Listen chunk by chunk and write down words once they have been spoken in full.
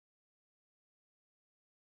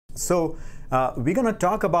So we're going to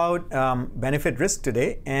talk about benefit risk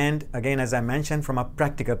today, and again, as I mentioned, from a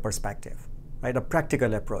practical perspective, right? A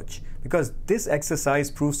practical approach, because this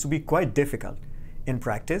exercise proves to be quite difficult in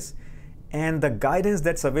practice, and the guidance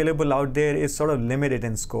that's available out there is sort of limited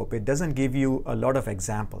in scope. It doesn't give you a lot of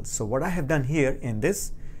examples. So what I have done here in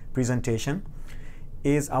this presentation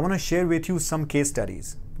is I want to share with you some case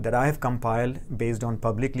studies that I have compiled based on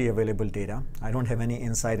publicly available data. I don't have any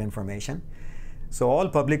inside information. So all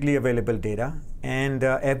publicly available data and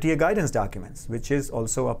FDA guidance documents, which is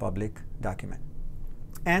also a public document.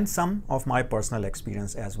 And some of my personal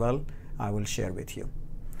experience as well, I will share with you.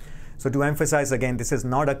 So to emphasize again, this is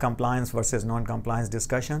not a compliance versus non-compliance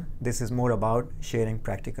discussion. This is more about sharing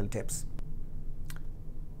practical tips.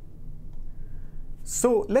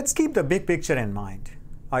 So let's keep the big picture in mind.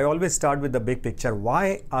 I always start with the big picture.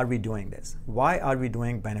 Why are we doing this? Why are we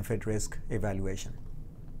doing benefit risk evaluation?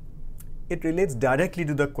 It relates directly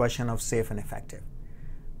to the question of safe and effective.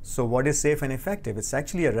 So what is safe and effective? It's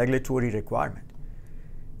actually a regulatory requirement.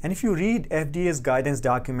 And if you read FDA's guidance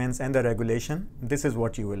documents and the regulation, this is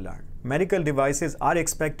what you will learn. Medical devices are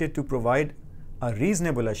expected to provide a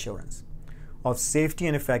reasonable assurance of safety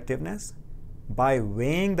and effectiveness by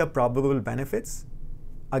weighing the probable benefits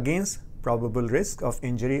against probable risk of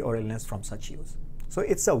injury or illness from such use. So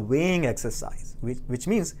it's a weighing exercise, which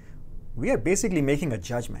means we are basically making a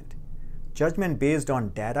judgment. Judgment based on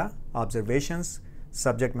data, observations,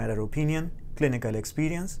 subject matter opinion, clinical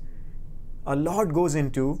experience. A lot goes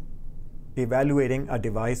into evaluating a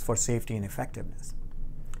device for safety and effectiveness.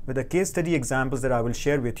 With the case study examples that I will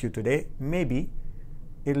share with you today, maybe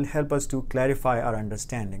it'll help us to clarify our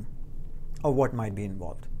understanding of what might be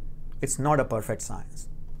involved. It's not a perfect science.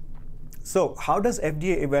 So how does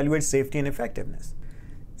FDA evaluate safety and effectiveness?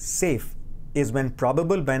 Safe is when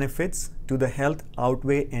probable benefits to the health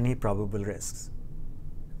outweigh any probable risks.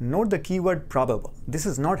 Note the keyword probable. This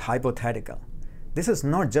is not hypothetical. This is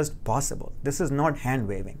not just possible. This is not hand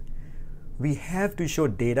waving. We have to show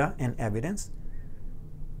data and evidence,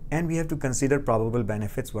 and we have to consider probable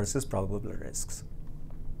benefits versus probable risks.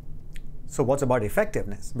 So what's about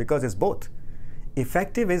effectiveness? Because it's both.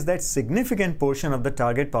 Effective is that significant portion of the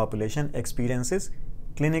target population experiences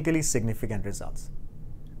clinically significant results.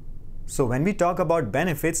 So when we talk about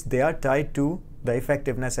benefits, they are tied to the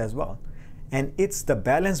effectiveness as well. And it's the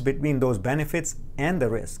balance between those benefits and the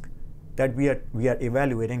risk that we are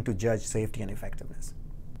evaluating to judge safety and effectiveness.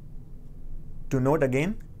 To note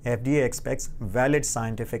again, FDA expects valid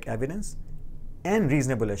scientific evidence and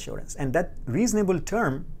reasonable assurance. And that reasonable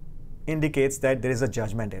term indicates that there is a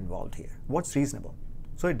judgment involved here. What's reasonable?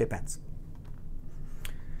 So it depends.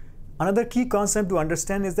 Another key concept to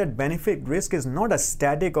understand is that benefit risk is not a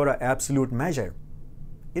static or an absolute measure.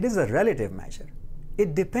 It is a relative measure.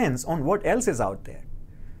 It depends on what else is out there.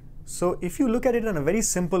 So if you look at it in a very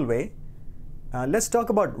simple way, let's talk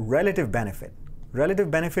about relative benefit. Relative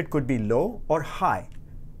benefit could be low or high.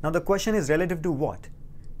 Now the question is relative to what?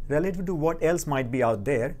 Relative to what else might be out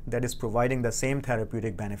there that is providing the same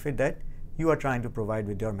therapeutic benefit that you are trying to provide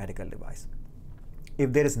with your medical device.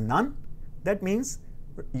 If there is none, that means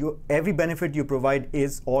every benefit you provide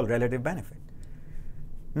is all relative benefit.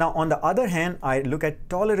 Now on the other hand, I look at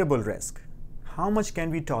tolerable risk. How much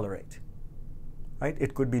can we tolerate? Right?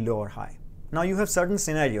 It could be low or high. Now you have certain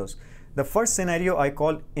scenarios. The first scenario I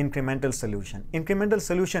call incremental solution. Incremental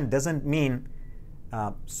solution doesn't mean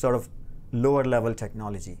sort of lower level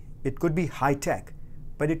technology. It could be high tech,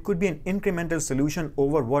 but it could be an incremental solution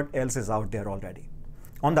over what else is out there already.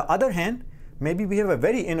 On the other hand, maybe we have a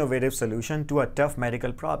very innovative solution to a tough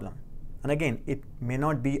medical problem. And again, it may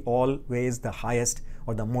not be always the highest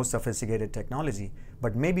or the most sophisticated technology,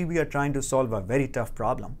 but maybe we are trying to solve a very tough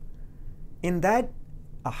problem. In that,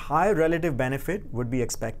 a higher relative benefit would be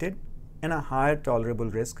expected and a higher tolerable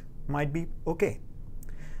risk might be okay.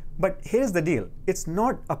 But here's the deal. It's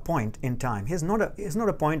not a point in time. It's not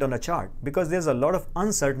a point on a chart because there's a lot of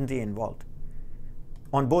uncertainty involved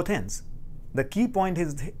on both ends. The key point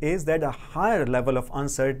is that a higher level of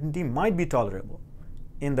uncertainty might be tolerable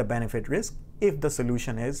in the benefit risk if the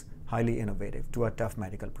solution is highly innovative to a tough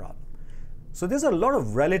medical problem. So there's a lot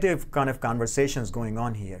of relative kind of conversations going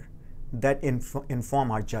on here that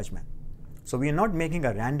inform our judgment. So we are not making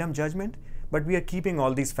a random judgment, but we are keeping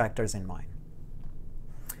all these factors in mind.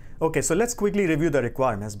 Okay, so let's quickly review the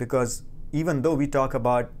requirements, because even though we talk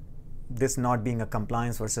about this not being a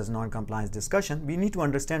compliance versus non-compliance discussion, we need to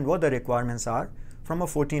understand what the requirements are from a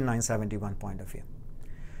 14971 point of view.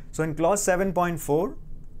 So in clause 7.4,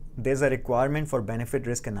 there's a requirement for benefit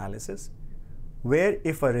risk analysis, where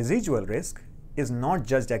if a residual risk is not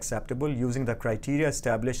judged acceptable using the criteria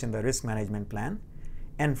established in the risk management plan,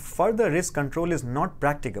 and further risk control is not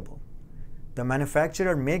practicable, the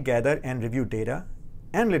manufacturer may gather and review data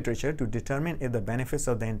and literature to determine if the benefits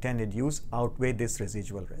of the intended use outweigh this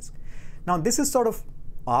residual risk. Now, this is sort of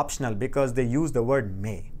optional because they use the word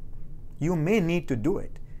may. You may need to do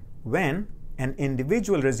it when an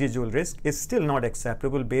individual residual risk is still not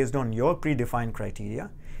acceptable based on your predefined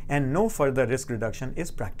criteria and no further risk reduction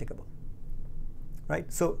is practicable,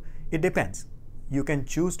 right? So it depends. You can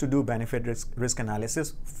choose to do benefit risk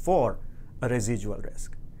analysis for a residual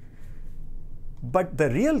risk. But the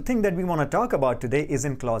real thing that we want to talk about today is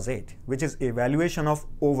in clause 8, which is evaluation of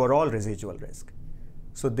overall residual risk.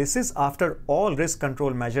 So this is after all risk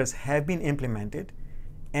control measures have been implemented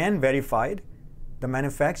and verified, the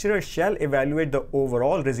manufacturer shall evaluate the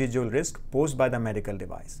overall residual risk posed by the medical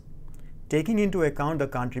device, taking into account the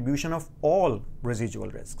contribution of all residual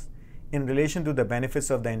risks in relation to the benefits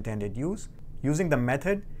of the intended use, using the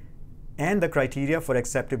method and the criteria for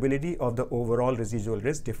acceptability of the overall residual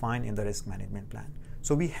risk defined in the risk management plan.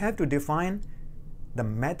 So we have to define the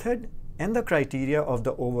method and the criteria of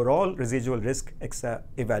the overall residual risk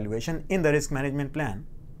evaluation in the risk management plan.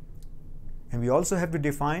 And we also have to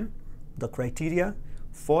define the criteria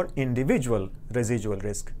for individual residual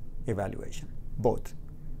risk evaluation, both.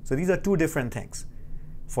 So these are two different things.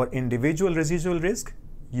 For individual residual risk,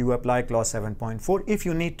 you apply clause 7.4 if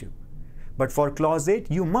you need to. But for clause 8,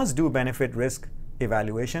 you must do benefit risk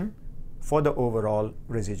evaluation for the overall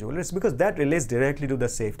residual risk because that relates directly to the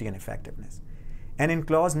safety and effectiveness. And in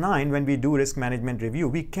clause 9, when we do risk management review,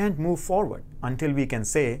 we can't move forward until we can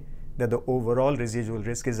say that the overall residual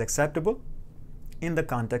risk is acceptable in the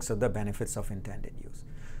context of the benefits of intended use.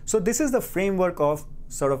 So this is the framework of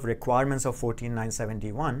sort of requirements of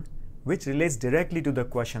 14971, which relates directly to the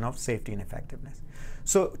question of safety and effectiveness.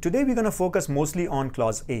 So today we're going to focus mostly on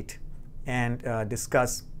clause 8 and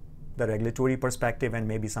discuss the regulatory perspective and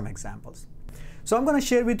maybe some examples. So I'm going to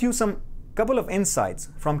share with you some couple of insights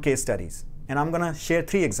from case studies, and I'm going to share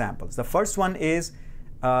 3 examples. The first one is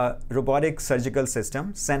robotic surgical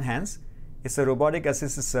system, Senhance. It's a robotic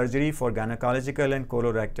assisted surgery for gynecological and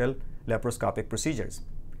colorectal laparoscopic procedures.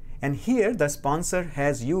 And here the sponsor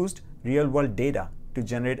has used real world data to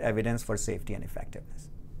generate evidence for safety and effectiveness.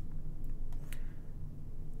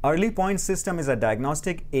 Early Point System is a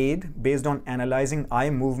diagnostic aid based on analyzing eye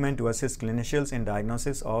movement to assist clinicians in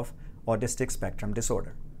diagnosis of autistic spectrum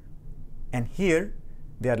disorder. And here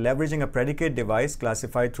they are leveraging a predicate device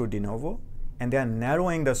classified through de novo, and they are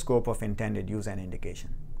narrowing the scope of intended use and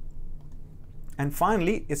indication. And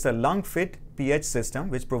finally, it's a lung fit pH system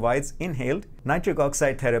which provides inhaled nitric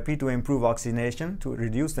oxide therapy to improve oxygenation to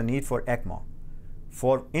reduce the need for ECMO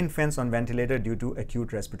for infants on ventilator due to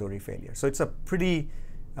acute respiratory failure. So it's a pretty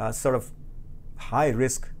sort of high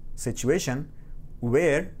risk situation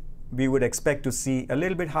where we would expect to see a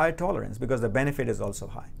little bit higher tolerance because the benefit is also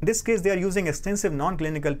high. In this case, they are using extensive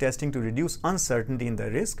non-clinical testing to reduce uncertainty in the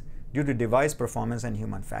risk due to device performance and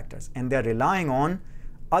human factors. And they're relying on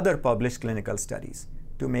other published clinical studies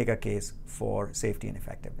to make a case for safety and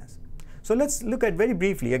effectiveness. So let's look at very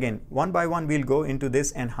briefly, again, one by one, we'll go into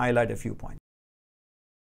this and highlight a few points.